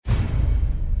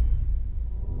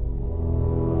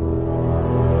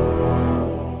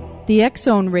The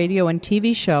X-Zone radio and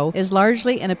TV show is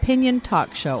largely an opinion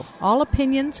talk show. All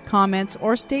opinions, comments,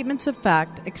 or statements of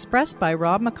fact expressed by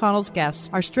Rob McConnell's guests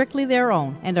are strictly their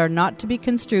own and are not to be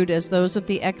construed as those of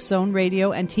the X-Zone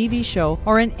radio and TV show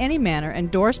or in any manner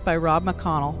endorsed by Rob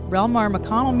McConnell, Relmar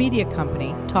McConnell Media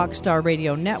Company, Talkstar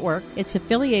Radio Network, its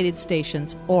affiliated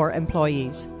stations, or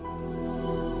employees.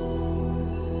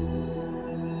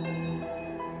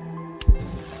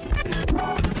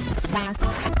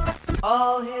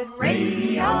 All Hit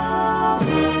Radio.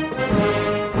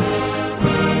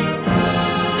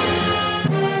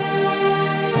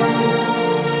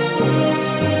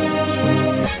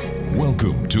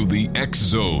 Welcome to the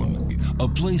X-Zone, a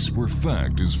place where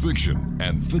fact is fiction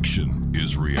and fiction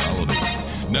is reality.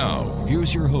 Now,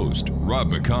 here's your host,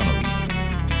 Rob McConnell.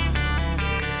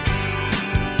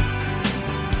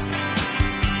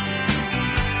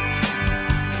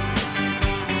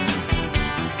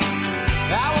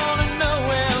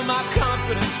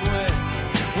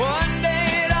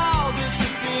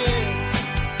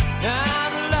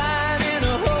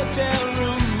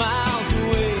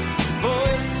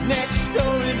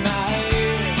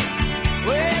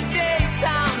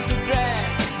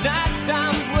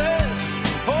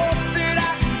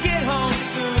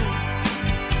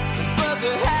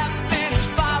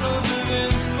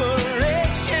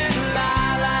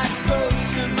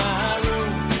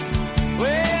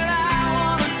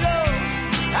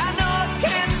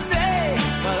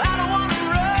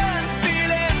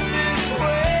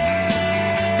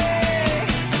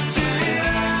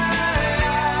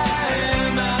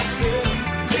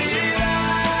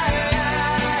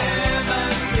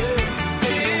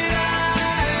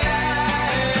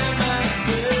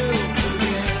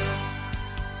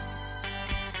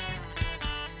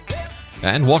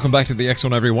 And welcome back to the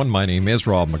X-Zone, everyone. My name is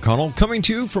Rob McConnell, coming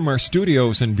to you from our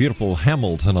studios in beautiful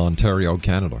Hamilton, Ontario,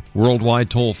 Canada. Worldwide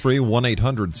toll-free,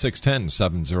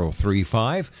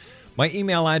 1-800-610-7035. My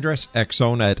email address,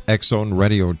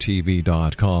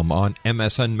 xzone@xzoneradiotv.com. On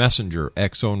MSN Messenger,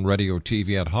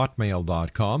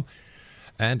 xzoneradiotv@hotmail.com.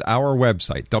 And our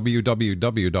website,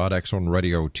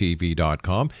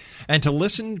 www.xzoneradiotv.com. And to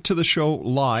listen to the show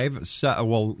live,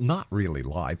 well, not really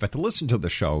live, but to listen to the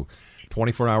show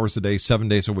 24 hours a day, 7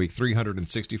 days a week,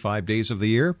 365 days of the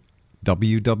year,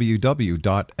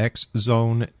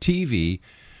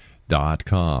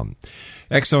 www.xzonetv.com.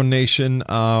 X-Zone Nation,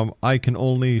 I can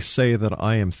only say that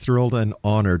I am thrilled and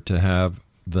honored to have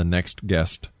the next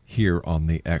guest here on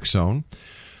the X-Zone.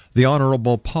 The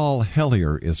Honorable Paul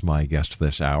HELLYER is my guest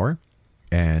this hour.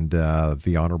 And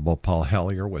the Honorable Paul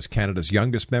HELLYER was Canada's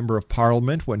youngest member of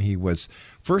Parliament when he was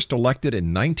first elected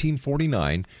in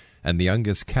 1949, and the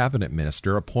youngest cabinet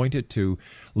minister appointed to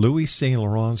Louis Saint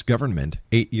Laurent's government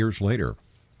 8 years later.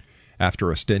 After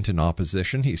a stint in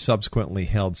opposition, he subsequently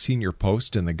held senior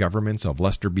posts in the governments of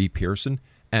Lester B. Pearson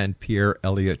and Pierre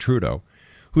Elliott Trudeau,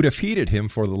 who defeated him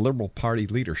for the Liberal Party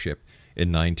leadership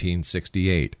in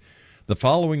 1968. The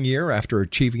following year, after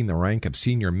achieving the rank of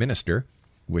senior minister,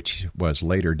 which was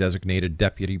later designated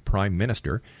Deputy Prime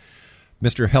Minister,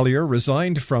 Mr. HELLYER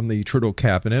resigned from the Trudeau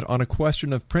cabinet on a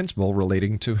question of principle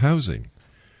relating to housing.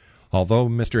 Although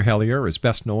Mr. HELLYER is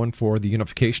best known for the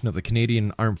unification of the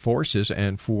Canadian Armed Forces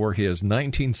and for his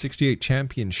 1968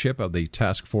 championship of the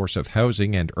Task Force of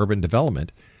Housing and Urban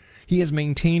Development, he has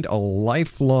maintained a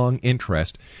lifelong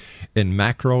interest in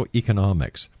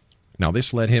macroeconomics. Now,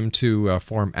 this led him to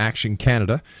form Action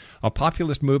Canada, a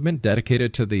populist movement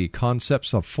dedicated to the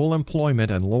concepts of full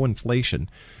employment and low inflation,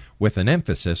 with an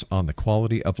emphasis on the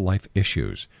quality of life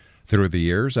issues. Through the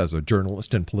years, as a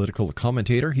journalist and political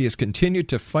commentator, he has continued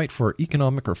to fight for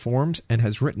economic reforms and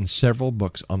has written several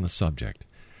books on the subject.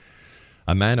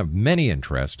 A man of many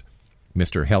interests,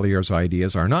 Mr. HELLYER's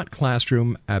ideas are not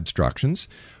classroom abstractions.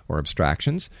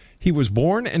 He was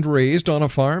born and raised on a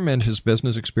farm, and his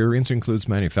business experience includes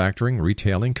manufacturing,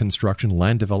 retailing, construction,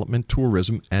 land development,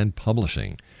 tourism, and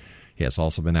publishing. He has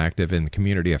also been active in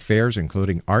community affairs,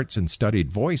 including arts and studied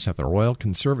voice at the Royal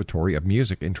Conservatory of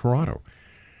Music in Toronto.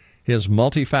 His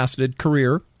multifaceted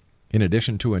career, in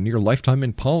addition to a near lifetime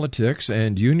in politics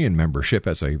and union membership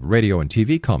as a radio and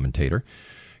TV commentator,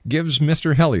 gives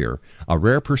Mr. HELLYER a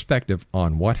rare perspective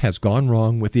on what has gone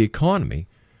wrong with the economy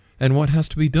and what has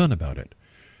to be done about it.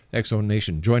 X-Zone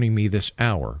Nation, joining me this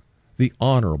hour, the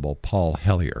Honorable Paul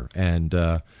HELLYER. And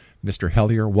Mr.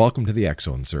 HELLYER, welcome to the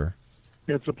X-Zone, sir.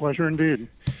 It's a pleasure indeed.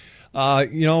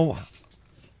 I've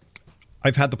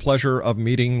had the pleasure of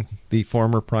meeting the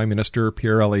former Prime Minister,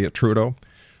 Pierre Elliott Trudeau.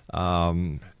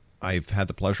 I've had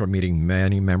the pleasure of meeting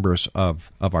many members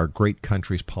of our great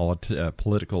country's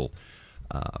political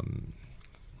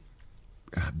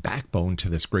backbone to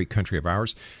this great country of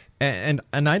ours. And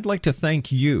I'd like to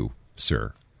thank you,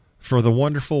 sir, for the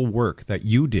wonderful work that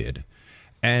you did.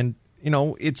 And,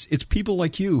 it's people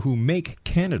like you who make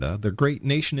Canada the great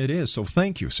nation it is. So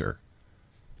thank you, sir.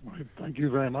 Well, thank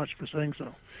you very much for saying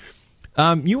so.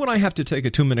 You and I have to take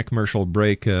a 2-minute commercial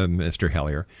break, Mr.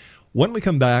 Hellyer. When we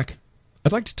come back,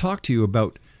 I'd like to talk to you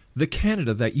about the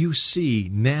Canada that you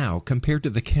see now compared to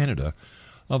the Canada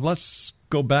of, let's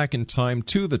go back in time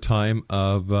to the time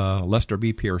of Lester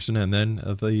B. Pearson and then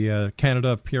the Canada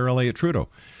of Pierre Elliott Trudeau.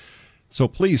 So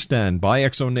please stand by,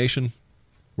 Exo Nation.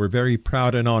 We're very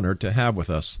proud and honored to have with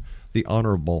us the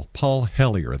Honorable Paul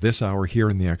Hellyer this hour here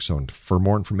in the Exxon. For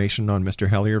more information on Mr.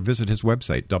 Hellyer, visit his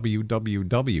website,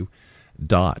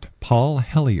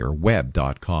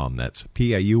 www.paulhellierweb.com. That's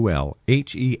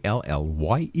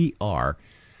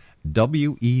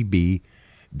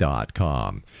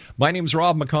PaulHellierweb.com. My name's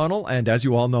Rob McConnell, and as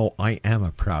you all know, I am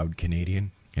a proud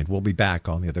Canadian. And we'll be back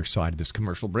on the other side of this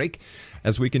commercial break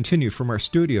as we continue from our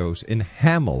studios in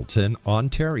Hamilton,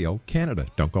 Ontario, Canada.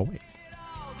 Don't go away.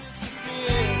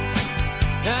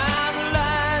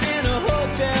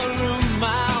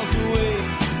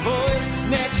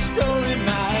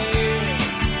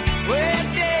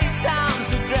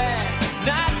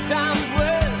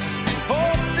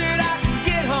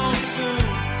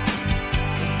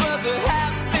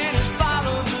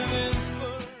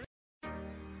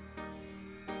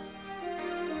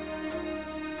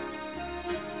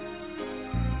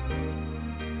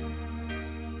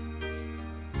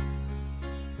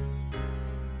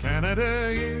 Canada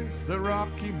is the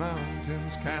Rocky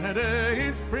Mountains. Canada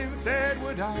is Prince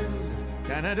Edward Island.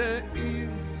 Canada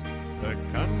is a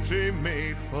country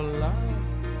made for love.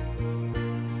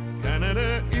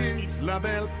 Canada is La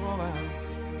Belle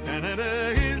Province.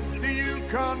 Canada is the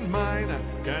Yukon mine.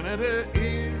 Canada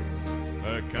is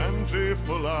a country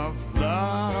full of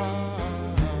love.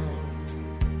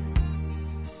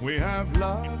 We have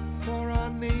love for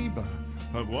our neighbor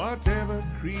of whatever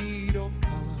creed or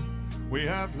color. We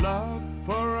have love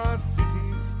for our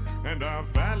cities and our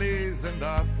valleys and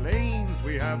our plains.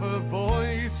 We have a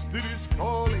voice that is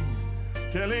calling,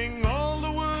 telling all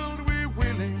the world we're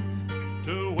willing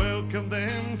to welcome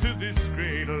them to this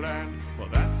great land. For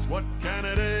that's what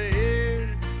Canada is.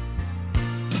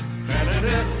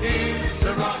 Canada is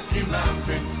the Rocky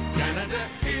Mountains. Canada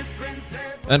is Prince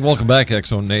Edward. And welcome back,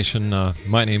 Exxon Nation.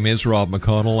 My name is Rob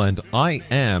McConnell, and I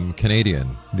am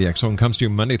Canadian. The Exxon comes to you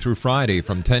Monday through Friday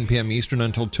from 10 p.m. Eastern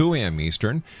until 2 a.m.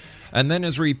 Eastern, and then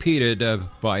is repeated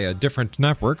by different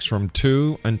networks from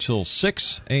 2 until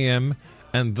 6 a.m.,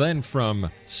 and then from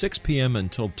 6 p.m.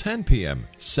 until 10 p.m.,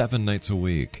 7 nights a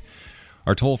week.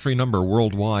 Our toll-free number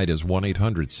worldwide is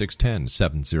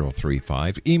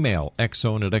 1-800-610-7035. Email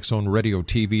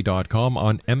exxon@exxonradiotv.com,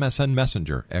 on MSN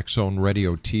Messenger,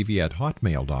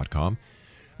 exxonradiotv@hotmail.com,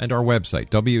 and our website,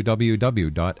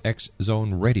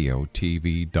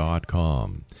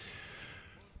 www.exxonradiotv.com.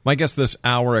 My guest this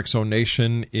hour, Exxon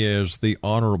Nation, is the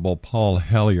Honorable Paul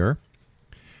Hellyer.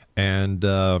 And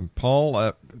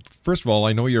Paul, first of all,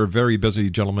 I know you're a very busy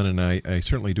gentleman, and I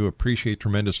certainly do appreciate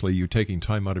tremendously you taking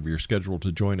time out of your schedule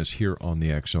to join us here on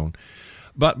the X-Zone.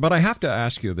 But I have to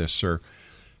ask you this, sir.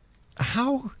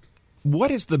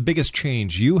 What is the biggest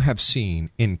change you have seen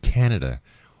in Canada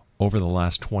over the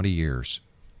last 20 years?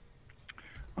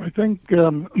 I think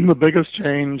the biggest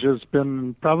change has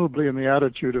been probably in the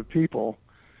attitude of people.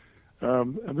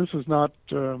 And this is not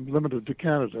limited to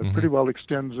Canada. It pretty well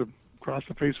extends across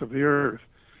the face of the earth.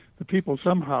 The people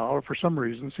somehow, or for some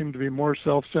reason, seem to be more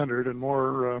self-centered and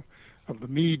more of the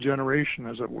me generation,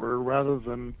 as it were, rather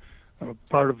than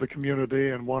part of the community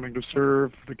and wanting to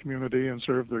serve the community and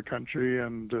serve their country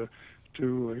and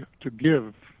to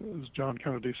give, as John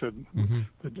Kennedy said.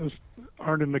 They just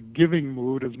aren't in the giving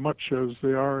mood as much as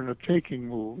they are in a taking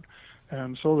mood.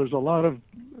 And so there's a lot of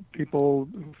people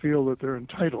who feel that they're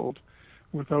entitled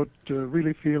without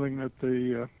really feeling that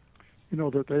they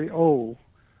that they owe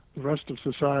the rest of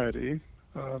society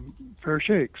fair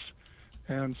shakes.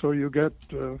 And so you get,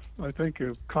 I think,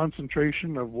 a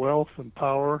concentration of wealth and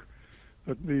power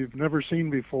that we've never seen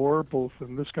before, both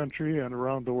in this country and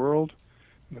around the world.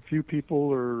 And a few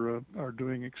people are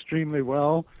doing extremely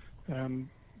well, and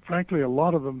frankly, a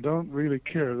lot of them don't really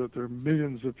care that there are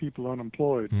millions of people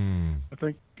unemployed. I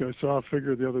think I saw a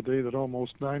figure the other day that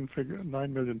almost 9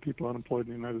 million people unemployed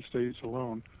in the United States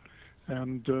alone.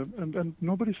 And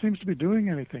nobody seems to be doing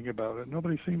anything about it.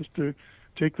 Nobody seems to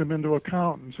take them into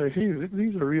account and say, hey,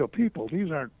 these are real people.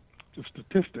 These aren't just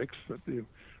statistics that you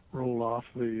roll off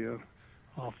the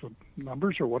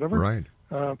numbers or whatever. Right.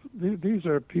 These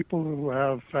are people who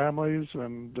have families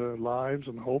and lives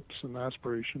and hopes and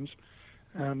aspirations.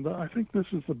 And I think this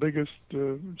is the biggest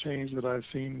change that I've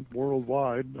seen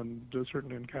worldwide, and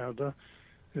certainly in Canada,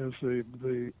 is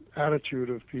the attitude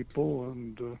of people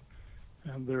and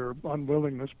their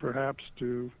unwillingness, perhaps,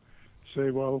 to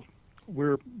say, well,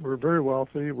 we're very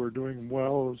wealthy, we're doing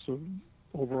well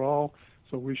overall,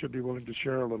 so we should be willing to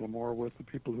share a little more with the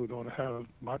people who don't have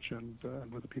much, and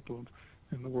with the people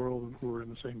in the world who are in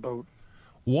the same boat.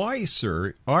 Why,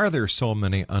 sir, are there so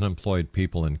many unemployed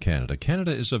people in Canada?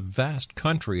 Canada is a vast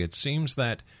country. It seems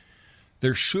that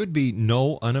there should be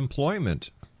no unemployment.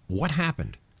 What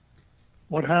happened?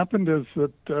 What happened is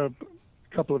that a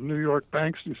couple of New York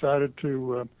banks decided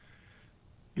to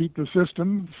beat the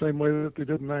system the same way that they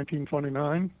did in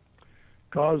 1929,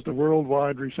 caused a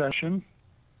worldwide recession,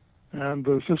 and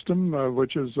the system,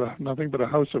 which is nothing but a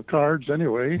house of cards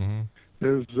anyway,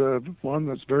 is one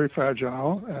that's very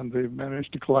fragile, and they've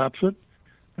managed to collapse it,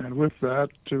 and with that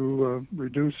to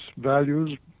reduce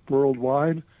values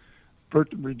worldwide,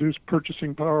 reduce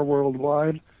purchasing power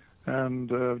worldwide, and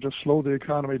just slow the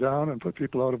economy down and put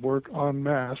people out of work en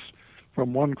masse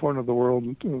from one corner of the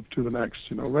world to the next,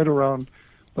 right around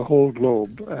the whole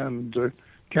globe. And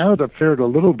Canada fared a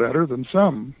little better than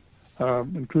some,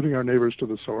 including our neighbors to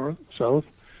the south,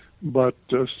 but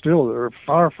still there are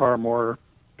far, far more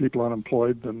people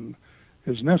unemployed than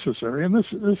is necessary. And this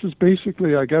is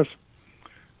basically, I guess,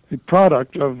 a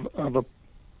product of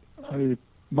a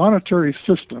monetary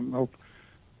system, of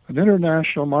an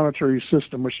international monetary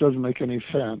system which doesn't make any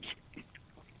sense.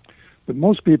 But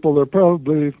most people, there are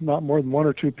probably not more than 1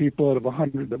 or 2 people out of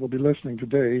 100 that will be listening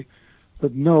today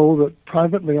that know that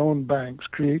privately owned banks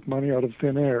create money out of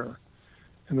thin air,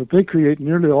 and that they create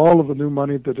nearly all of the new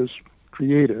money that is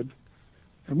created.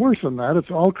 And worse than that,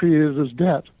 it's all created as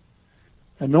debt,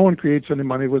 and no one creates any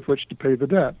money with which to pay the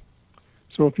debt.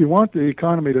 So if you want the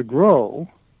economy to grow,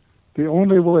 the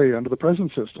only way under the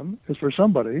present system is for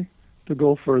somebody to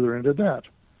go further into debt.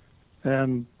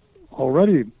 And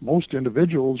already most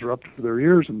individuals are up to their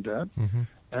ears in debt,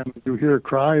 and you hear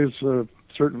cries,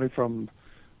 certainly from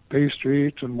Bay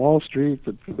Street and Wall Street,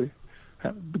 that the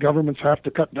governments have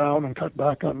to cut down and cut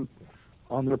back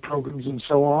on their programs and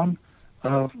so on.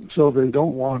 So they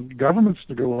don't want governments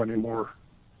to go any more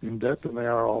in debt than they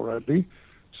are already.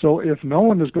 So if no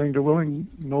one is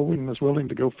willing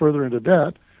to go further into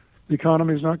debt, the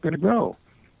economy is not going to grow.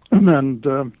 And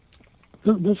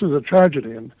this is a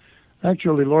tragedy. And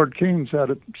actually, Lord Keynes had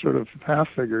it sort of half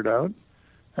figured out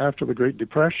after the Great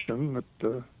Depression,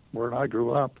 where I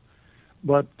grew up.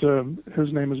 But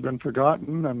his name has been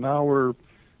forgotten, and now we're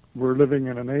living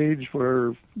in an age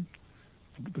where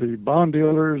the bond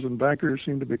dealers and bankers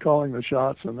seem to be calling the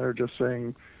shots, and they're just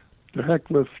saying, to heck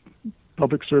with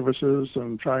public services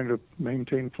and trying to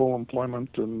maintain full employment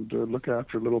and look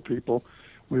after little people.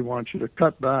 We want you to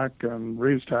cut back and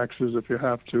raise taxes if you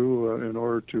have to in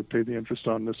order to pay the interest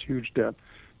on this huge debt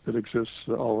that exists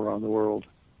all around the world.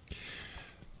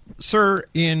 Sir,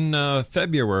 in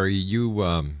February,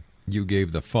 you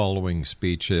gave the following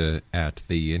speech at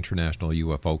the International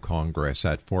UFO Congress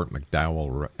at Fort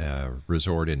McDowell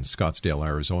Resort in Scottsdale,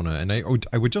 Arizona. And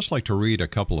I would just like to read a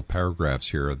couple of paragraphs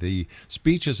here. The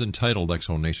speech is entitled,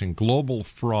 Exonation, Global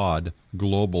Fraud,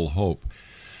 Global Hope.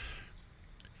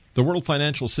 The world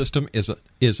financial system is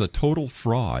a total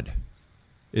fraud.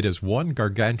 It is one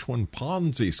gargantuan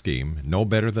Ponzi scheme, no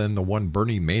better than the one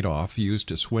Bernie Madoff used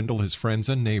to swindle his friends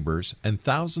and neighbors, and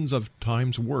thousands of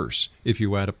times worse if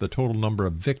you add up the total number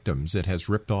of victims it has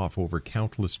ripped off over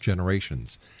countless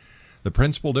generations. The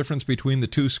principal difference between the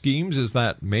two schemes is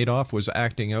that Madoff was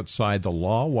acting outside the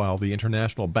law, while the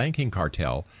international banking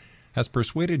cartel has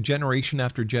persuaded generation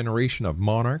after generation of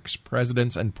monarchs,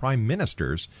 presidents, and prime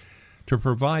ministers to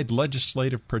provide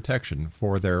legislative protection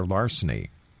for their larceny.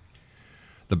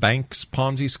 The bank's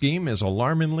Ponzi scheme is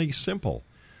alarmingly simple.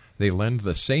 They lend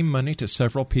the same money to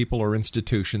several people or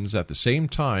institutions at the same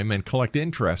time and collect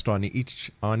interest on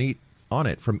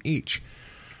it from each.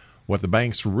 What the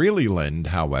banks really lend,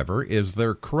 however, is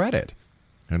their credit,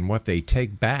 and what they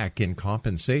take back in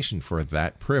compensation for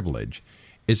that privilege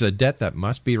is a debt that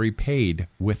must be repaid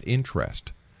with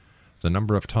interest. The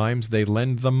number of times they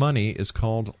lend the money is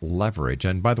called leverage.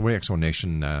 And by the way,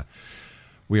 Exonation,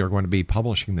 we are going to be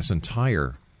publishing this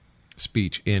entire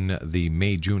speech in the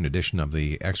May-June edition of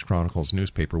the X-Chronicles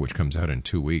newspaper, which comes out in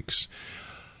 2 weeks.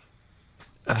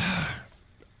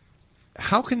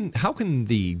 How can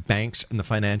the banks and the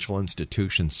financial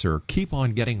institutions, sir, keep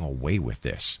on getting away with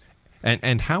this?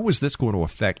 And how is this going to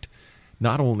affect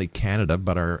not only Canada,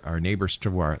 but our neighbors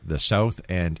to the south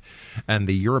and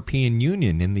the European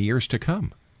Union in the years to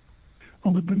come?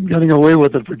 Well, they've been getting away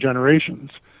with it for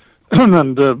generations,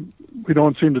 and we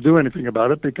don't seem to do anything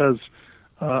about it because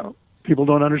people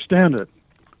don't understand it,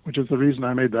 which is the reason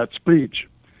I made that speech.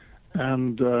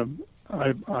 And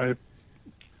the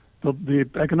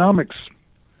economics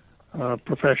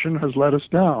profession has let us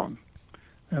down,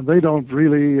 and they don't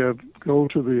really go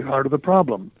to the heart of the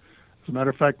problem. As a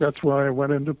matter of fact, that's why I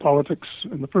went into politics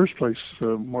in the first place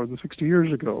more than 60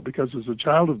 years ago, because as a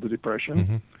child of the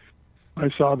Depression, I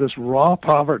saw this raw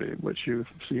poverty, which you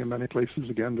see in many places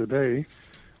again today.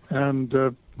 And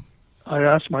I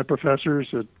asked my professors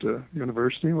at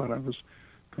university, when I was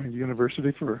going to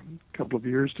university for a couple of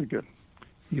years to get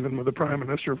even with the Prime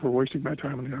Minister for wasting my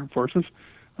time in the armed forces,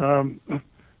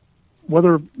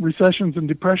 whether recessions and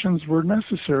depressions were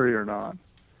necessary or not.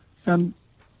 And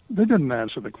they didn't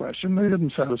answer the question. They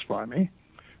didn't satisfy me.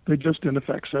 They just, in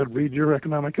effect, said, read your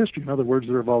economic history. In other words,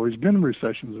 there have always been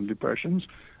recessions and depressions,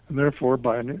 and therefore,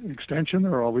 by an extension,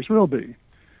 there always will be.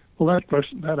 Well,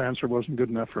 that answer wasn't good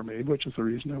enough for me, which is the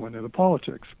reason I went into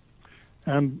politics.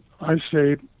 And I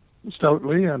say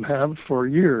stoutly, and have for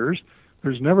years,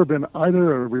 there's never been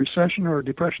either a recession or a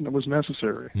depression that was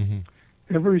necessary.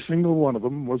 Every single one of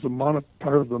them was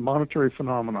part of the monetary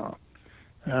phenomena.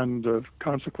 And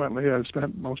consequently, I've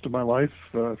spent most of my life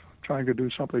trying to do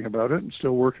something about it and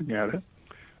still working at it.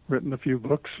 Written a few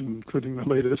books, including the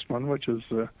latest one, which is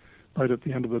Light at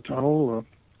the End of the Tunnel, a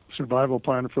survival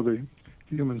plan for the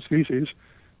human species,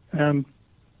 and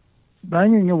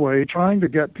banging away, trying to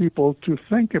get people to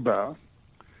think about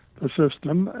the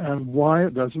system and why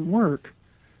it doesn't work.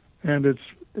 And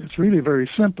it's really very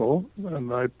simple,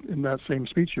 and in that same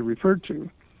speech you referred to,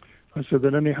 I said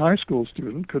that any high school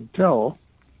student could tell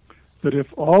that if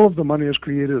all of the money is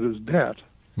created as debt,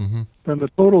 then the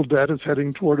total debt is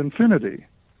heading toward infinity.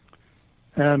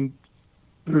 And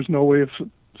there's no way of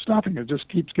stopping it. It just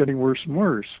keeps getting worse and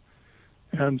worse.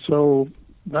 And so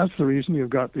that's the reason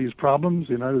you've got these problems,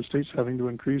 the United States having to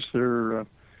increase their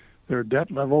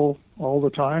debt level all the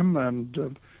time,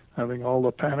 and having all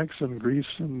the panics in Greece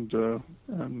and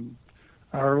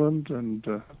Ireland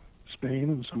and Spain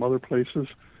and some other places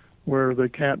where they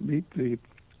can't meet the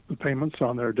payments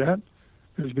on their debt,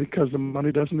 is because the money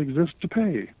doesn't exist to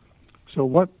pay. So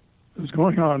what is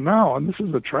going on now, and this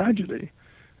is a tragedy,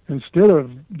 instead of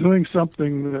doing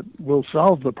something that will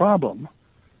solve the problem,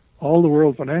 all the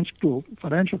world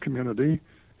financial community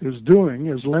is doing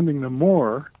is lending them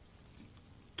more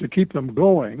to keep them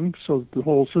going so that the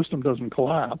whole system doesn't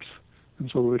collapse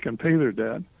and so that they can pay their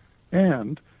debt.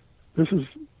 And this is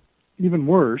even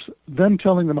worse, then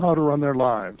telling them how to run their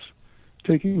lives,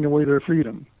 taking away their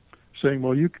freedom, saying,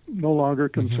 well, you no longer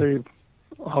can say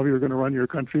how you're going to run your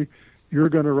country. You're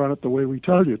going to run it the way we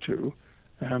tell you to.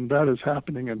 And that is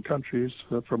happening in countries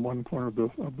from one corner of the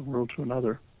world to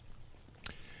another.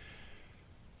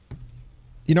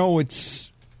 You know,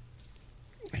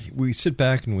 we sit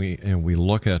back and we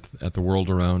look at the world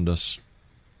around us.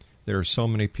 There are so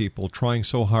many people trying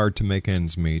so hard to make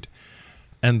ends meet.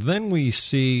 And then we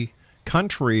see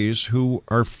countries who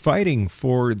are fighting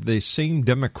for the same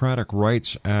democratic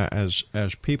rights as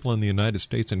people in the United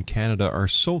States and Canada are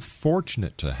so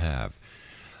fortunate to have.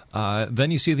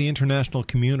 Then you see the international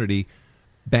community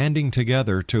banding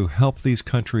together to help these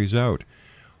countries out.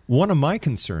 One of my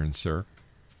concerns, sir,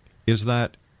 is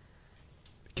that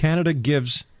Canada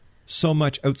gives so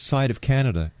much outside of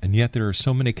Canada, and yet there are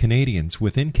so many Canadians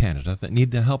within Canada that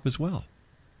need the help as well.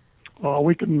 Well,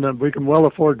 we can well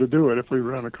afford to do it if we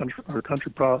run our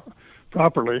country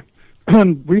properly.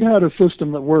 And we had a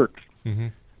system that worked.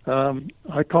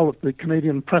 I call it the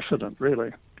Canadian precedent,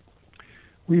 really.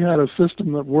 We had a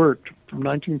system that worked from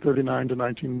 1939 to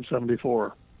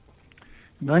 1974.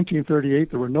 In 1938,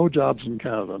 there were no jobs in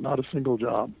Canada, not a single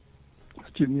job.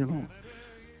 You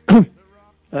know.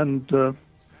 And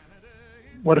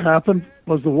what happened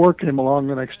was the war came along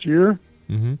the next year,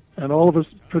 and all of us,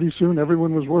 pretty soon,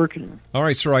 everyone was working. All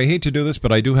right, sir, I hate to do this,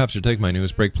 but I do have to take my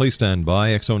news break. Please stand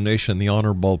by. X-Zone Nation, the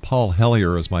Honorable Paul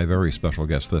HELLYER is my very special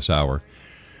guest this hour.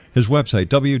 His website,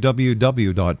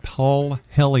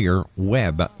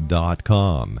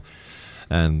 www.paulhellierweb.com.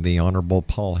 And the Honorable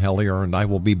Paul HELLYER and I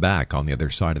will be back on the other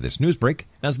side of this news break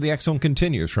as the X-Zone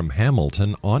continues from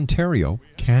Hamilton, Ontario,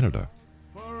 Canada.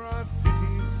 For our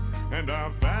cities and our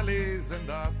valleys and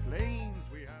our plains,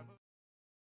 we have...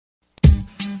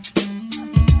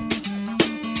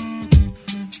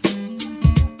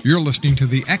 You're listening to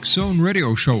the X-Zone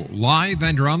Radio Show, live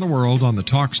and around the world on the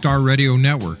Talkstar Radio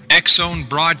Network. X-Zone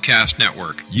Broadcast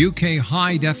Network, UK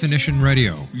High Definition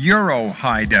Radio, Euro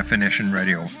High Definition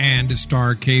Radio, and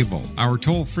Star Cable. Our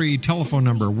toll-free telephone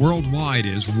number worldwide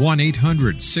is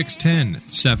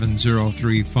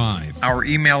 1-800-610-7035. Our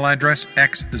email address,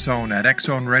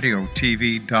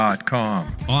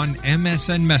 xzone@xzoneradiotv.com. On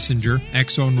MSN Messenger,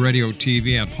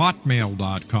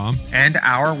 xzoneradiotv@hotmail.com. And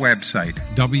our website,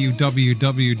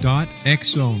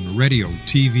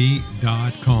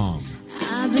 www.xzoneradiotv.com.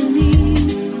 I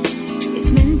believe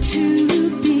it's meant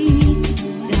to be,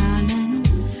 darling.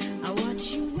 I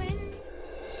watch you win.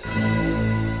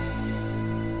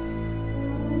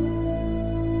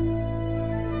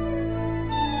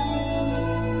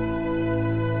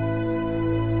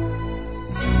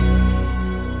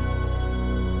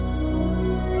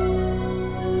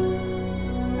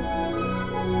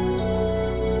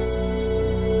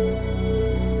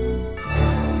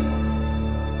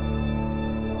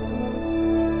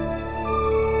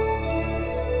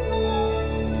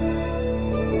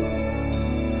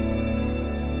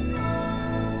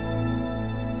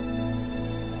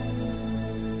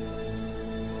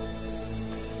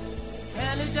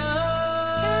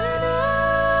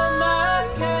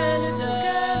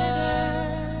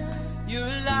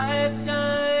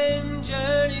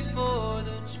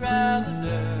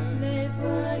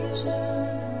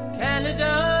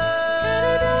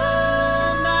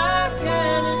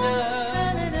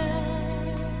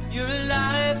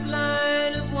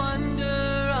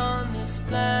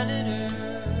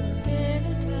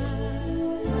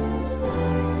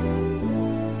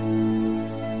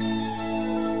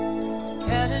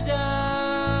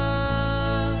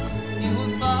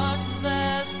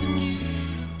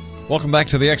 Welcome back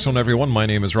to the X-Zone, everyone. My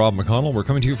name is Rob McConnell. We're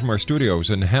coming to you from our studios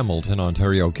in Hamilton,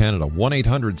 Ontario, Canada.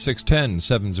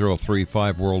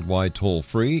 1-800-610-7035 worldwide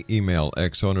toll-free. Email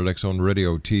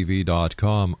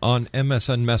xzone@xzoneradiotv.com. On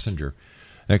MSN Messenger,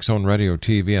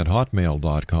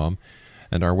 xzoneradiotv@hotmail.com.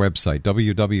 And our website,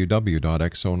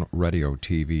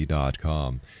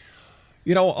 www.xzoneradiotv.com.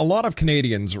 You know, a lot of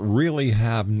Canadians really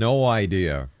have no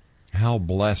idea how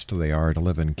blessed they are to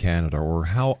live in Canada, or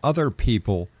how other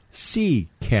people see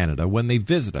Canada when they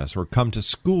visit us or come to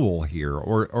school here,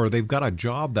 or they've got a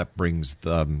job that brings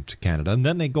them to Canada, and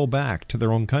then they go back to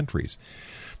their own countries.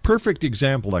 Perfect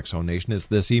example, X-Zone Nation, is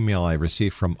this email I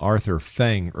received from Arthur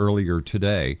Feng earlier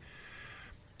today.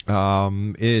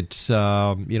 It's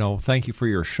thank you for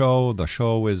your show. The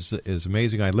show is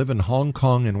amazing. I live in Hong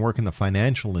Kong and work in the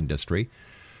financial industry.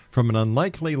 From an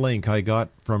unlikely link I got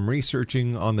from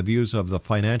researching on the views of the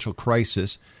financial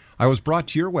crisis, I was brought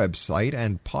to your website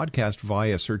and podcast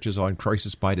via searches on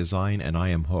Crisis by Design, and I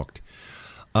am hooked.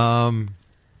 The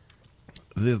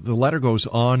letter goes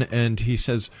on, and he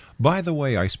says, by the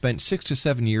way, I spent 6 to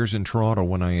 7 years in Toronto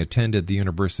when I attended the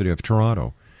University of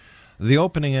Toronto. The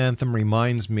opening anthem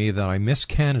reminds me that I miss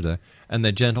Canada and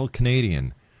the gentle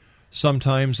Canadian.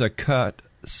 Sometimes a cut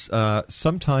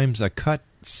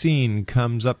scene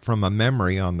comes up from a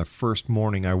memory on the first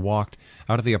morning I walked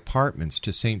out of the apartments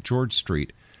to St. George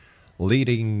Street,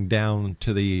 leading down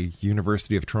to the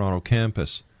University of Toronto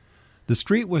campus. The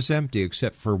street was empty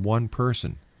except for one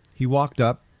person. He walked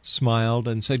up, smiled,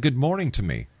 and said good morning to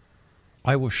me.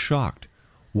 I was shocked.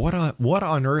 What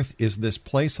on earth is this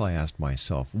place, I asked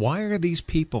myself. Why are these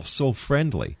people so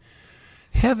friendly?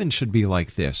 Heaven should be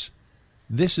like this.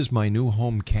 This is my new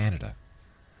home, Canada.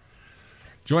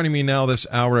 Joining me now this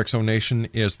hour, X-Zone Nation,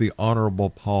 is the Honorable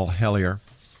Paul HELLYER,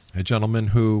 a gentleman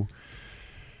who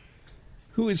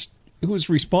is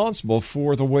responsible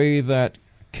for the way that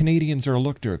Canadians are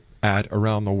looked at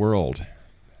around the world.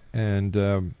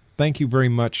 And thank you very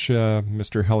much,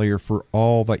 Mr. HELLYER, for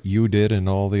all that you did and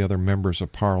all the other members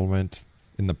of Parliament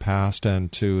in the past,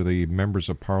 and to the members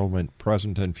of Parliament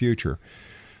present and future,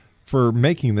 for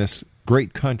making this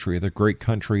great country the great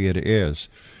country it is.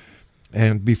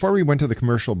 And before we went to the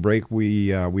commercial break,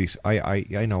 I was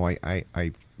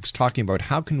talking about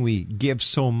how can we give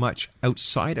so much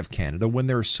outside of Canada when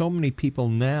there are so many people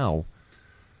now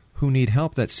who need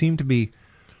help that seem to be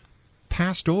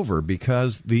passed over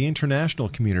because the international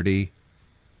community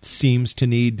seems to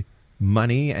need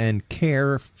money and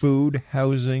care, food,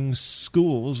 housing,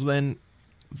 schools, than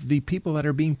the people that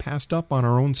are being passed up on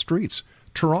our own streets.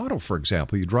 Toronto, for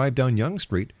example, you drive down Yonge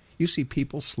Street, you see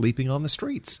people sleeping on the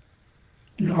streets.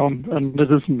 And it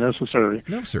isn't necessary.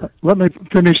 No, sir. Let me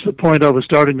finish the point I was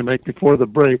starting to make before the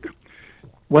break.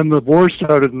 When the war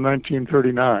started in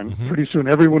 1939, pretty soon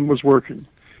everyone was working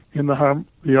in the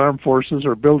armed forces,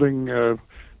 or building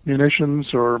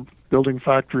munitions, or building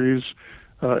factories.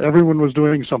 Everyone was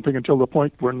doing something until the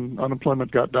point when unemployment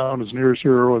got down as near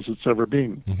zero as it's ever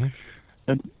been.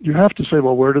 And you have to say,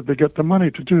 well, where did they get the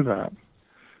money to do that?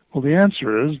 Well, the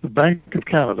answer is the Bank of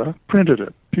Canada printed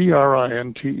it,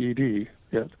 printed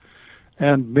it,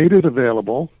 and made it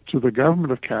available to the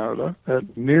Government of Canada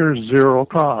at near zero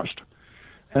cost.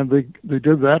 And they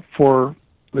did that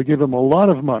they gave them a lot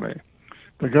of money.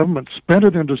 The government spent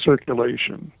it into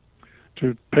circulation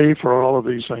to pay for all of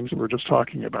these things that we're just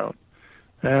talking about.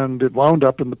 And it wound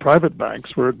up in the private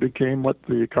banks where it became what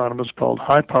the economists called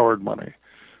high-powered money,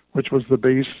 which was the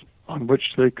base on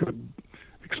which they could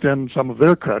extend some of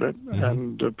their credit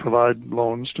and provide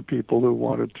loans to people who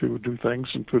wanted to do things,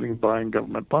 including buying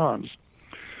government bonds.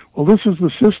 Well, this is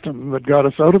the system that got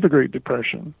us out of the Great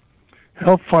Depression,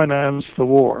 helped finance the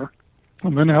war,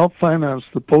 and then helped finance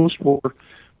the post-war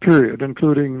period,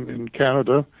 including in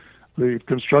Canada, the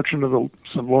construction of the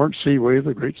St. Lawrence Seaway,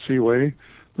 the Great Seaway,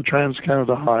 the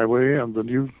Trans-Canada Highway, and the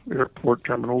new airport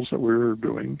terminals that we were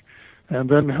doing, and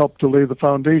then helped to lay the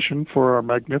foundation for our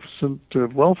magnificent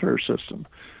welfare system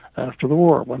after the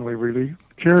war, when we really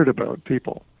cared about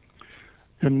people.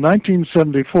 In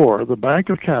 1974, the Bank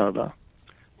of Canada,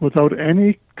 without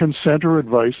any consent or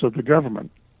advice of the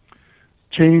government,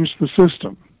 changed the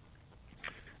system.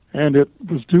 And it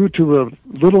was due to a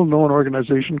little-known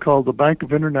organization called the Bank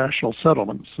of International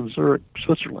Settlements in Zurich,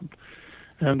 Switzerland.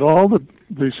 And all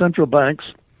the central banks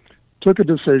took a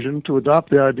decision to adopt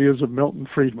the ideas of Milton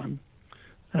Friedman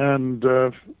and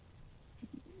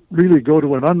really go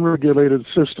to an unregulated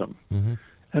system.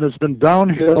 And it's been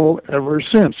downhill ever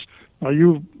since. Now,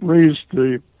 you raised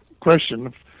the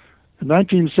question. In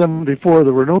 1974,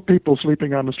 there were no people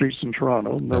sleeping on the streets in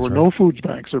Toronto, and there were no food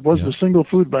banks. There wasn't a single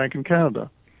food bank in Canada.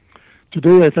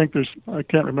 Today, I think I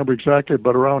can't remember exactly,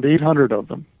 but around 800 of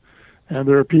them. And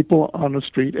there are people on the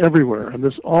street everywhere. And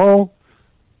this all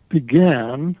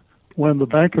began when the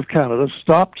Bank of Canada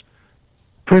stopped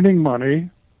printing money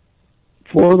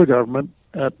for the government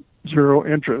at zero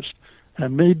interest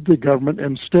and made the government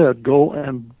instead go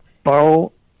and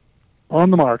borrow on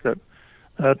the market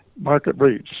at market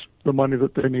rates the money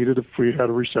that they needed if we had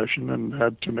a recession and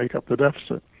had to make up the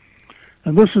deficit.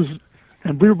 And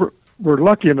we're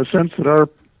lucky in the sense that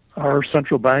our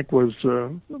central bank was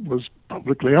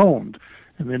publicly owned.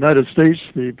 In the United States,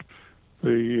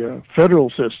 the federal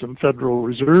system, Federal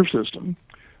Reserve System,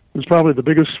 was probably the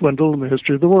biggest swindle in the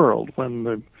history of the world.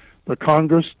 When the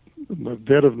Congress, in the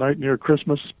dead of night near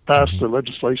Christmas, passed the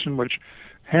legislation which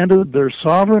handed their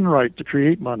sovereign right to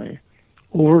create money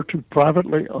over to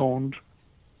privately owned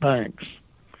banks.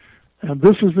 And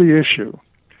this is the issue.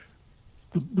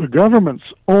 The governments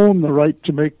own the right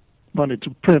to make money, to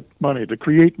print money, to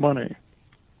create money,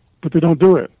 but they don't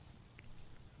do it.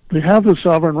 They have the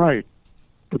sovereign right,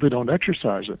 but they don't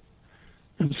exercise it.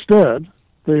 Instead,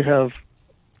 they have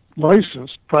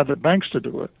licensed private banks to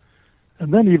do it,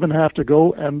 and then even have to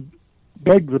go and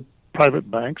beg the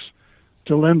private banks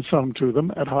to lend some to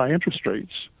them at high interest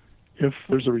rates if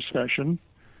there's a recession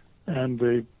and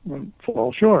they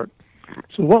fall short.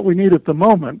 So what we need at the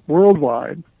moment,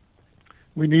 worldwide,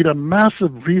 we need a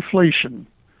massive reflation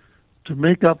to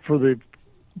make up for the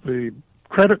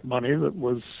credit money that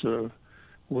was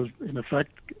in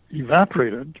effect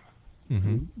evaporated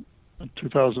in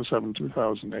 2007,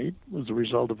 2008 as a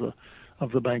result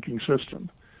of the banking system.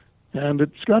 And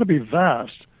it's got to be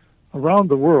vast. Around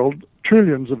the world,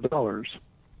 trillions of dollars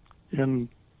in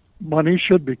money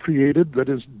should be created that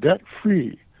is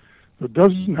debt-free, that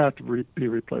doesn't have to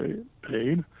be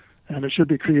paid, and it should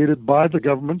be created by the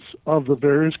governments of the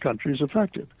various countries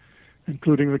affected,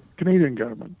 including the Canadian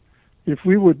government. If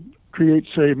we would create,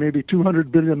 say, maybe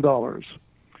 $200 billion,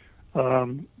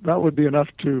 that would be enough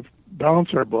to balance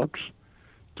our books,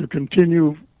 to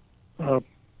continue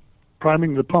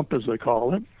priming the pump, as they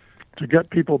call it, to get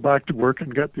people back to work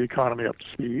and get the economy up to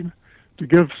speed, to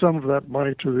give some of that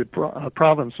money to the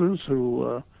provinces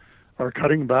who are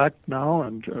cutting back now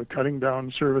and cutting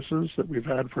down services that we've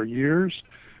had for years,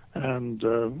 and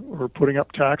we're putting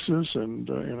up taxes in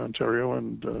Ontario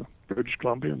and British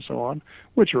Columbia and so on,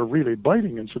 which are really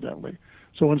biting, incidentally.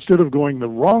 So instead of going the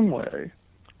wrong way,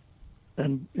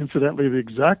 and incidentally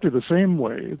exactly the same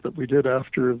way that we did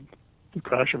after the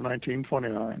crash of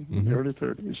 1929, in the early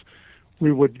 30s,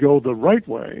 we would go the right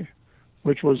way,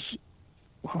 which was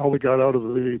how we got out of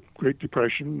the Great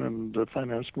Depression and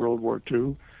financed World War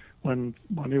II, when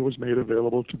money was made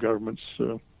available to governments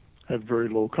at very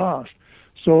low cost.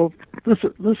 So this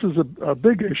is a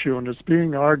big issue, and it's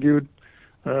being argued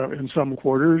in some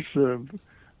quarters.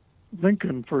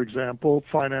 Lincoln, for example,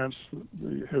 financed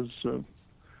his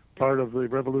part of the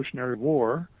Revolutionary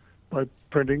War by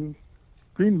printing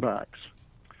greenbacks.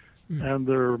 And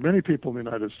there are many people in the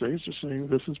United States who are saying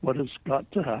this is what has got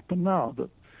to happen now, that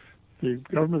the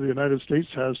government of the United States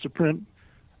has to print,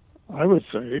 I would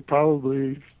say,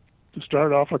 probably to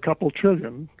start off a couple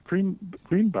trillion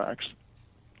greenbacks,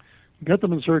 get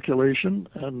them in circulation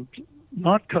and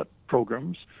not cut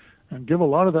programs, and give a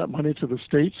lot of that money to the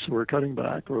states who are cutting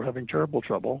back or having terrible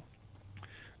trouble,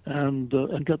 and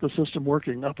get the system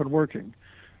working, up and working.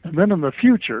 And then in the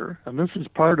future, and this is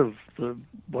part of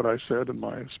what I said in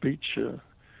my speech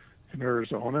in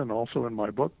Arizona and also in my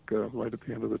book, Light at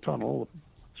the End of the Tunnel,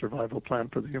 Survival Plan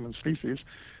for the Human Species,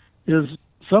 is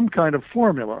some kind of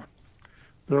formula.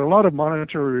 There are a lot of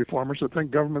monetary reformers that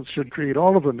think governments should create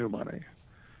all of the new money.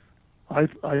 I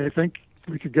think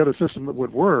we could get a system that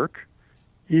would work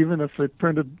even if they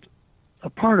printed a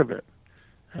part of it.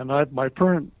 And my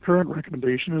current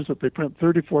recommendation is that they print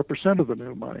 34% of the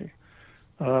new money,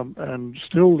 and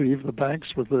still leave the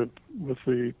banks with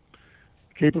the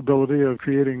capability of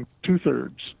creating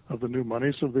 2/3 of the new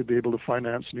money, so they'd be able to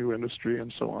finance new industry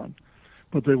and so on.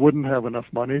 But they wouldn't have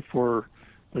enough money for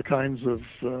the kinds of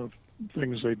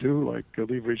things they do, like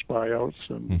leverage buyouts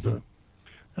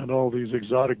and all these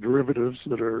exotic derivatives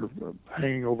that are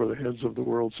hanging over the heads of the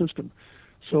world system.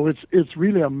 So it's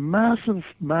really a massive,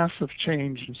 massive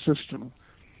change in system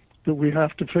that we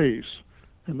have to face,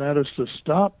 and that is to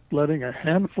stop letting a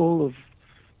handful of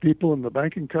people in the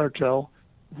banking cartel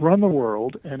run the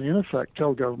world and, in effect,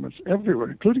 tell governments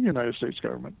everywhere, including the United States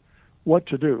government, what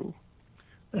to do,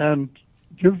 and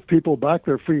give people back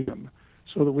their freedom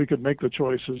so that we could make the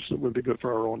choices that would be good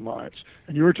for our own lives.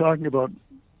 And you were talking about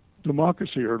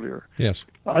democracy earlier. Yes.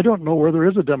 I don't know where there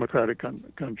is a democratic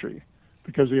country,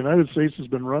 because the United States has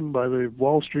been run by the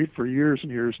Wall Street for years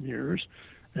and years and years,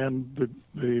 and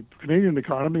the Canadian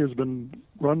economy has been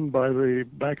run by the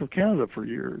Bank of Canada for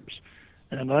years.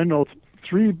 And I know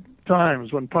 3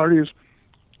 times when parties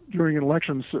during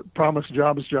elections promised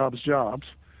jobs,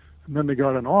 and then they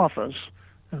got in office,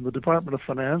 and the Department of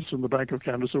Finance and the Bank of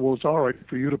Canada said, well, it's all right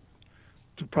for you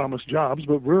to promise jobs,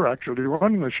 but we're actually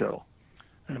running the show,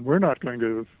 and we're not going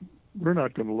to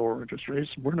lower interest rates.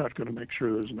 We're not going to make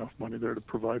sure there's enough money there to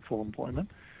provide full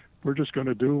employment. We're just going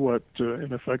to do what,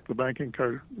 in effect,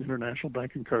 the international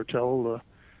banking cartel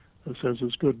says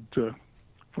is good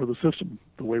for the system,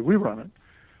 the way we run it.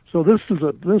 So this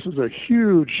is a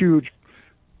huge, huge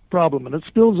problem, and it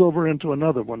spills over into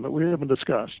another one that we haven't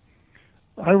discussed.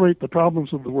 I rate the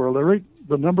problems of the world. I rate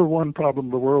the number one problem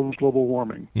of the world is global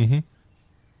warming, and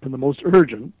the most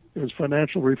urgent is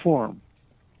financial reform.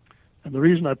 And the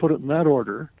reason I put it in that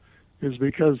order is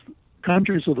because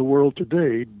countries of the world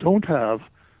today don't have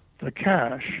the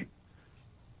cash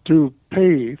to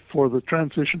pay for the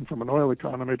transition from an oil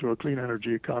economy to a clean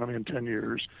energy economy in 10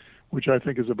 years, which I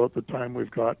think is about the time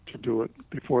we've got to do it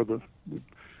before the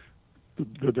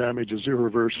damage is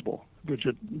irreversible, which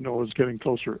is getting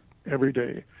closer every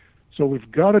day. So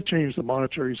we've got to change the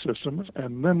monetary system,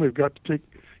 and then we've got to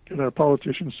get our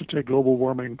politicians to take global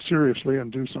warming seriously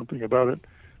and do something about it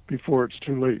before it's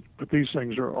too late. But these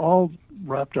things are all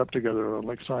wrapped up together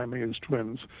like Siamese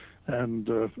twins, and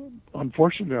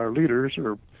unfortunately our leaders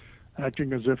are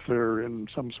acting as if they're in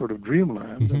some sort of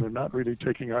dreamland, and they're not really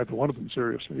taking either one of them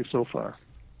seriously so far.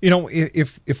 You know,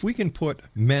 if we can put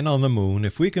men on the moon,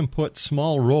 if we can put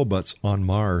small robots on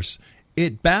Mars,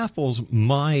 it baffles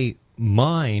my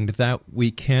mind that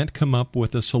we can't come up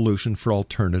with a solution for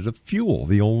alternative fuel.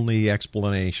 The only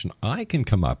explanation I can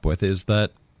come up with is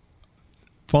that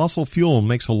fossil fuel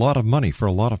makes a lot of money for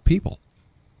a lot of people,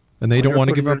 and they don't want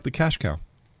to give up the cash cow.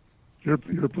 You're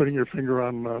putting your finger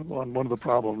on one of the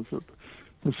problems. That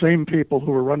the same people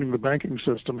who are running the banking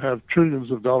system have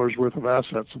trillions of dollars worth of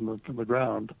assets in the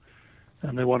ground,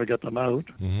 and they want to get them out.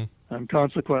 And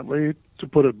consequently, to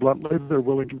put it bluntly, they're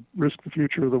willing to risk the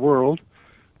future of the world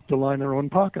to line their own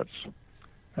pockets.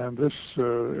 And this,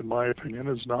 in my opinion,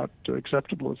 is not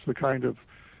acceptable. It's the kind of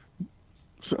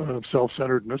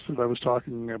self-centeredness that I was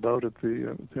talking about at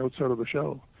the outset of the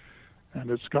show, and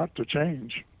it's got to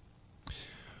change.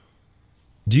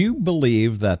 Do you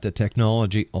believe that the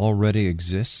technology already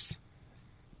exists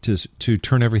to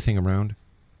turn everything around?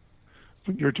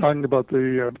 You're talking about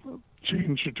the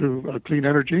change to clean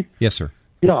energy? Yes, sir.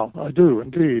 Yeah, I do,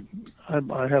 indeed.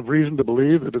 I have reason to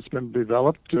believe that it's been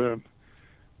developed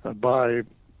by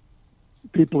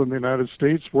people in the United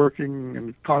States working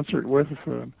in concert with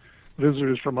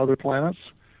visitors from other planets,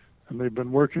 and they've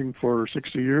been working for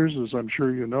 60 years, as I'm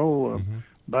sure you know,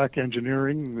 back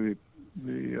engineering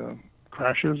the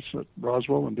crashes at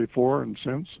Roswell and before and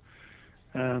since,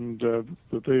 and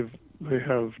that they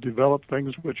have developed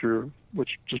things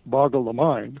which just boggle the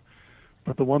mind.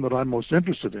 But the one that I'm most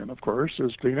interested in, of course,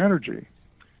 is clean energy.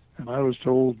 And I was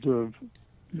told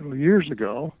years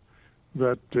ago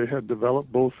that had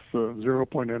developed both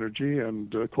zero-point energy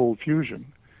and cold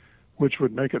fusion, which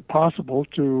would make it possible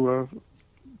to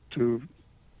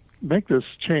make this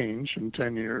change in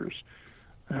 10 years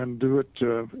and do it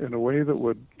in a way that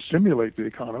would stimulate the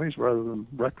economies rather than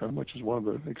wreck them, which is one of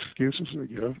the excuses we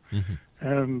give,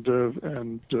 and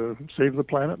save the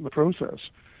planet in the process.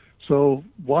 So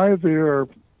why they are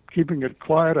keeping it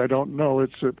quiet, I don't know.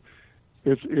 It's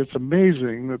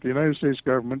amazing that the United States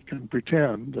government can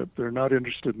pretend that they're not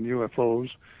interested in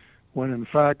UFOs when in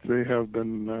fact they have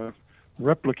been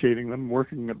replicating them,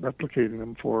 working at replicating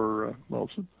them for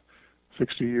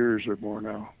 60 years or more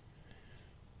now.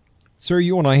 Sir,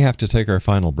 you and I have to take our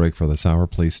final break for this hour.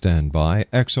 Please stand by.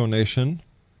 Exonation,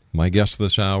 my guest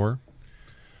this hour,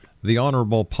 the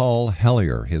Honorable Paul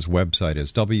HELLYER. His website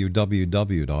is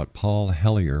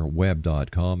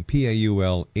www.paulhellierweb.com,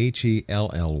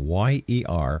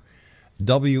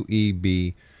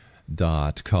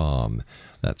 PaulHellierWeb.com.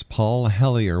 That's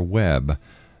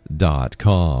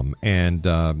paulhellierweb.com. And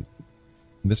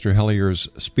Mr. HELLYER's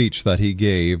speech that he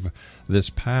gave this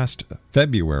past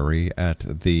February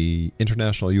at the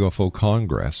International UFO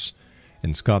Congress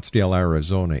in Scottsdale,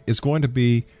 Arizona, is going to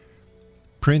be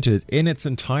printed in its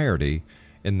entirety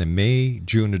in the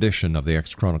May-June edition of the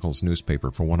X-Chronicles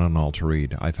newspaper for one and all to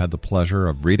read. I've had the pleasure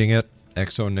of reading it.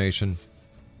 Exonation,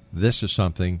 this is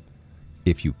something,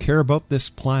 if you care about this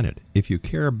planet, if you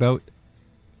care about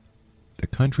the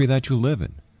country that you live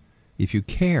in, if you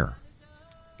care,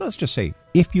 let's just say,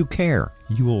 if you care,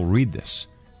 you will read this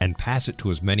and pass it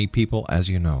to as many people as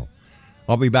you know.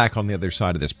 I'll be back on the other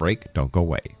side of this break. Don't go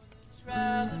away.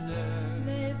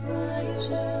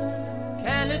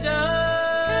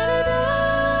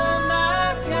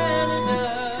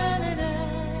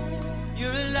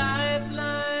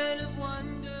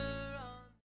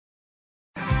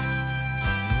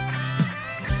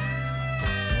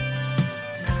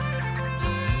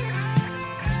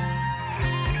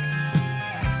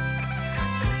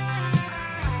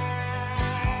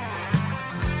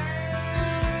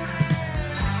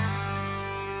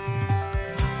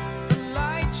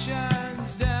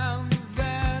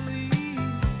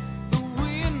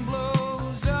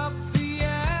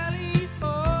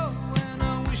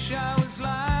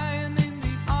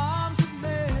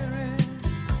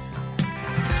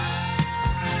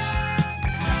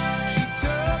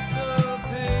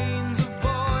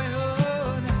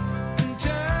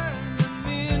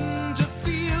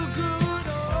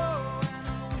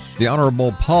 The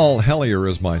Honorable Paul HELLYER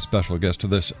is my special guest to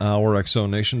this hour.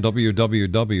 Exonation,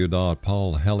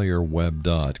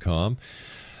 www.paulhellierweb.com.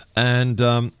 And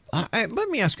let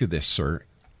me ask you this, sir.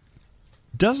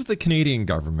 Does the Canadian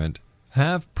government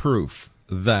have proof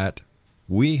that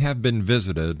we have been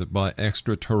visited by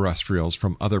extraterrestrials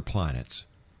from other planets?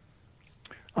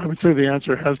 I would say the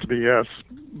answer has to be yes.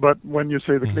 But when you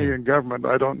say the Canadian government,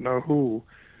 I don't know who,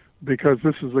 because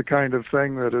this is the kind of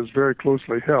thing that is very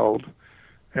closely held.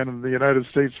 And in the United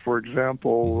States, for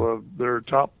example, there are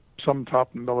some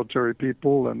top military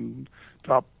people and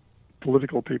top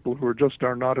political people who are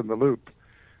not in the loop,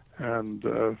 and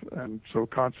so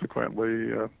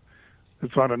consequently,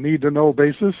 it's on a need-to-know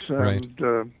basis.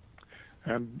 And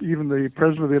and even the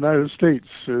President of the United States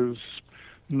is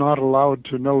not allowed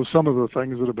to know some of the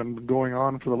things that have been going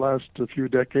on for the last few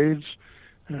decades.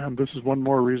 And this is one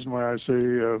more reason why I say,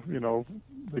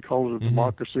 they call it a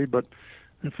democracy, but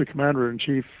if the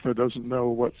commander-in-chief doesn't know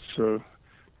what's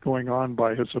going on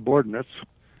by his subordinates,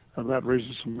 that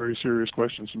raises some very serious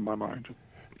questions in my mind.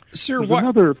 Sir,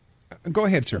 go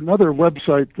ahead, sir. Another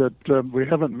website that we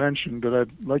haven't mentioned that I'd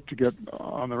like to get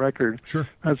on the record. Sure.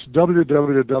 That's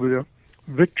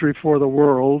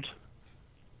www.victoryfortheworld,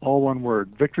 all one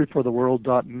word,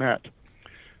 victoryfortheworld.net.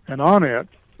 And on it,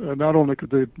 not only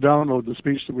could they download the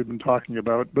speech that we've been talking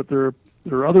about, but there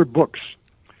are other books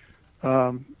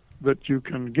that you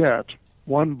can get.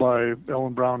 One by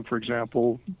Ellen Brown, for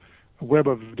example, A Web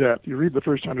of Debt. You read the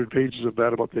first 100 pages of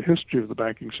that about the history of the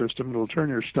banking system, and it'll turn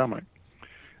your stomach.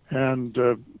 And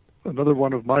another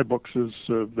one of my books is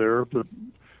there, the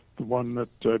one that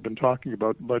I've been talking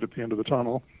about, Light at the End of the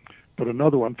Tunnel. But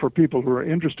another one for people who are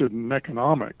interested in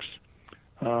economics,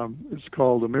 it's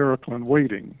called A Miracle in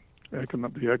Waiting,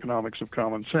 The Economics of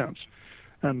Common Sense.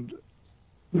 And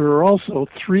there are also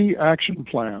 3 action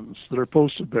plans that are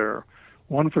posted there,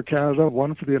 one for Canada,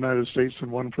 one for the United States, and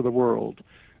one for the world.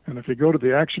 And if you go to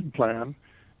the action plan,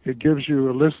 it gives you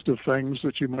a list of things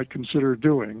that you might consider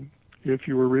doing if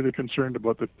you were really concerned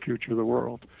about the future of the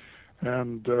world.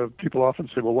 And people often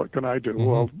say, well, what can I do?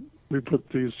 Well, we put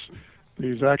these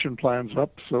action plans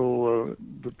up so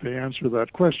that they answer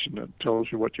that question. It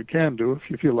tells you what you can do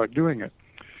if you feel like doing it.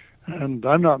 And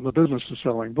I'm not in the business of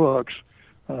selling books,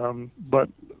 but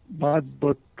my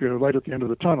book, Light at the End of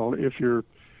the Tunnel,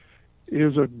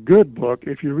 is a good book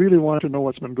if you really want to know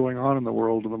what's been going on in the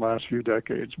world in the last few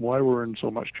decades, why we're in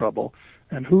so much trouble,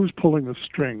 and who's pulling the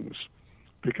strings,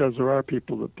 because there are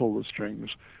people that pull the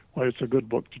strings. Why it's a good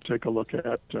book to take a look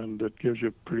at, and it gives you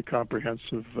a pretty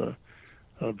comprehensive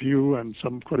view, and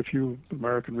quite a few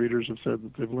American readers have said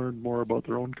that they've learned more about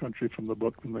their own country from the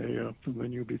book than they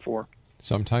knew before.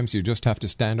 Sometimes you just have to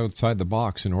stand outside the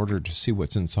box in order to see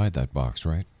what's inside that box,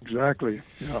 right? Exactly.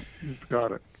 Yeah, you've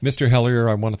got it. Mr. HELLYER,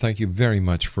 I want to thank you very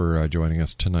much for joining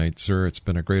us tonight, sir. It's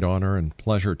been a great honor and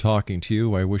pleasure talking to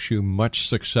you. I wish you much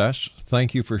success.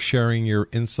 Thank you for sharing your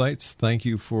insights. Thank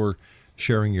you for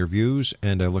sharing your views,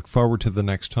 and I look forward to the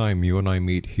next time you and I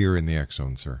meet here in the X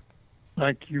Zone, sir.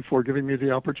 Thank you for giving me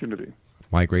the opportunity.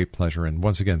 My great pleasure. And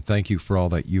once again, thank you for all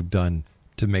that you've done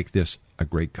to make this a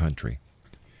great country.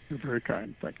 You're very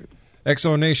kind. Thank you. X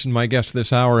Zone Nation, my guest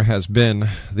this hour has been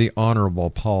the Honorable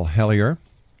Paul HELLYER. A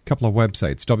couple of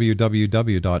websites,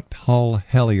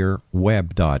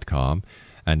 www.paulhellierweb.com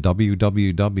and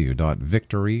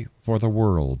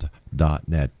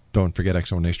www.victoryfortheworld.net. Don't forget, X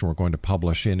Zone Nation, we're going to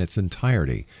publish in its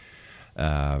entirety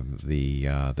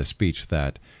the speech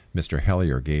that Mr.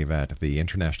 HELLYER gave at the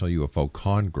International UFO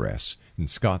Congress in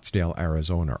Scottsdale,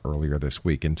 Arizona earlier this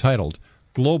week, entitled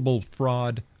Global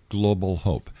Fraud, Global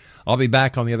Hope. I'll be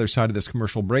back on the other side of this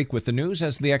commercial break with the news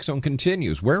as the X Zone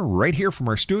continues. We're right here from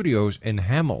our studios in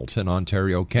Hamilton,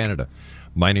 Ontario, Canada.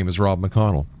 My name is Rob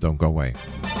McConnell. Don't go away.